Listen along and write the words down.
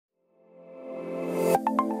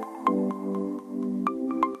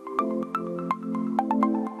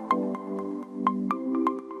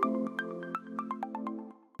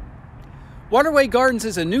Waterway Gardens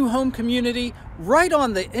is a new home community right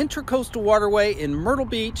on the Intracoastal Waterway in Myrtle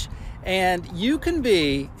Beach, and you can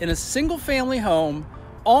be in a single family home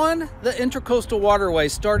on the Intracoastal Waterway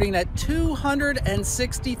starting at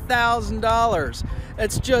 $260,000.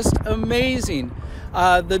 It's just amazing.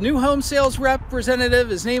 The new home sales representative,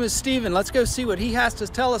 his name is Steven. Let's go see what he has to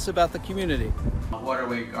tell us about the community.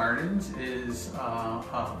 Waterway Gardens is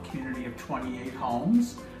a community of 28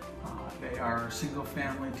 homes. They are single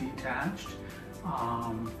family detached.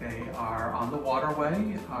 They are on the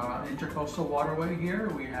waterway, Intracoastal Waterway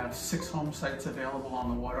here. We have 6 home sites available on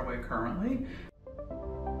the waterway currently.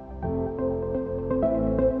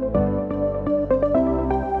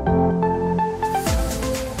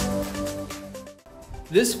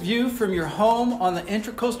 This view from your home on the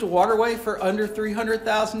Intracoastal Waterway for under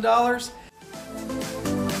 $300,000.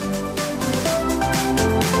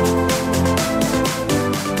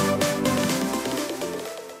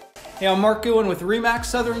 Hey, I'm Mark Goodwin with RE/MAX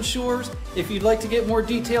Southern Shores. If you'd like to get more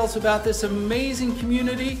details about this amazing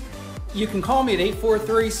community, you can call me at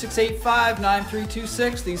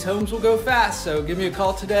 843-685-9326. These homes will go fast, so give me a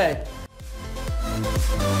call today.